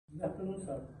afternoon,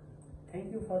 sir.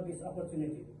 Thank you for this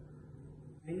opportunity.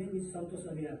 My name is Santosh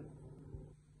Aryal.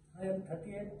 I am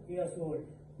 38 years old.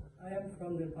 I am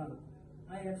from Nepal.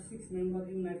 I have 6 members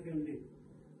in my family.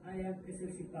 I have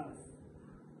SLC pass.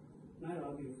 My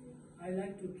hobbies. I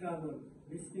like to travel,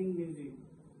 listening music,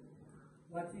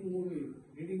 watching movie,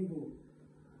 reading book.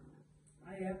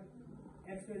 I have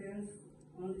experience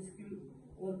on skilled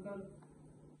worker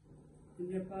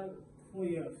in Nepal 4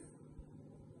 years.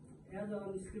 As a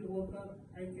skilled worker,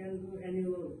 I can do any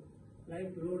work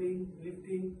like loading,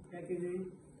 lifting, packaging,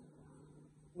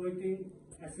 waiting,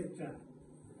 etc.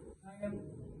 I am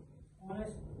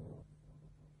honest,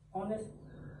 honest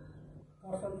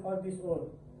person for this work.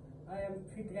 I am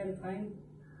fit and fine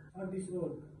for this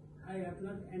work. I have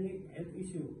not any health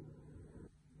issue.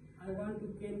 I want to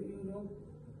came Europe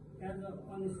as a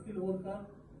unskilled worker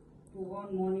to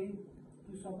earn money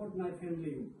to support my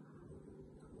family.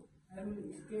 I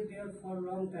will stay there for a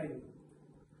long time.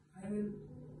 I will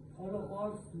follow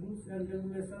all rules and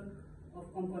regulations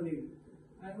of company.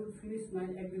 I will finish my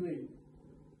agreement.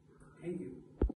 Thank you.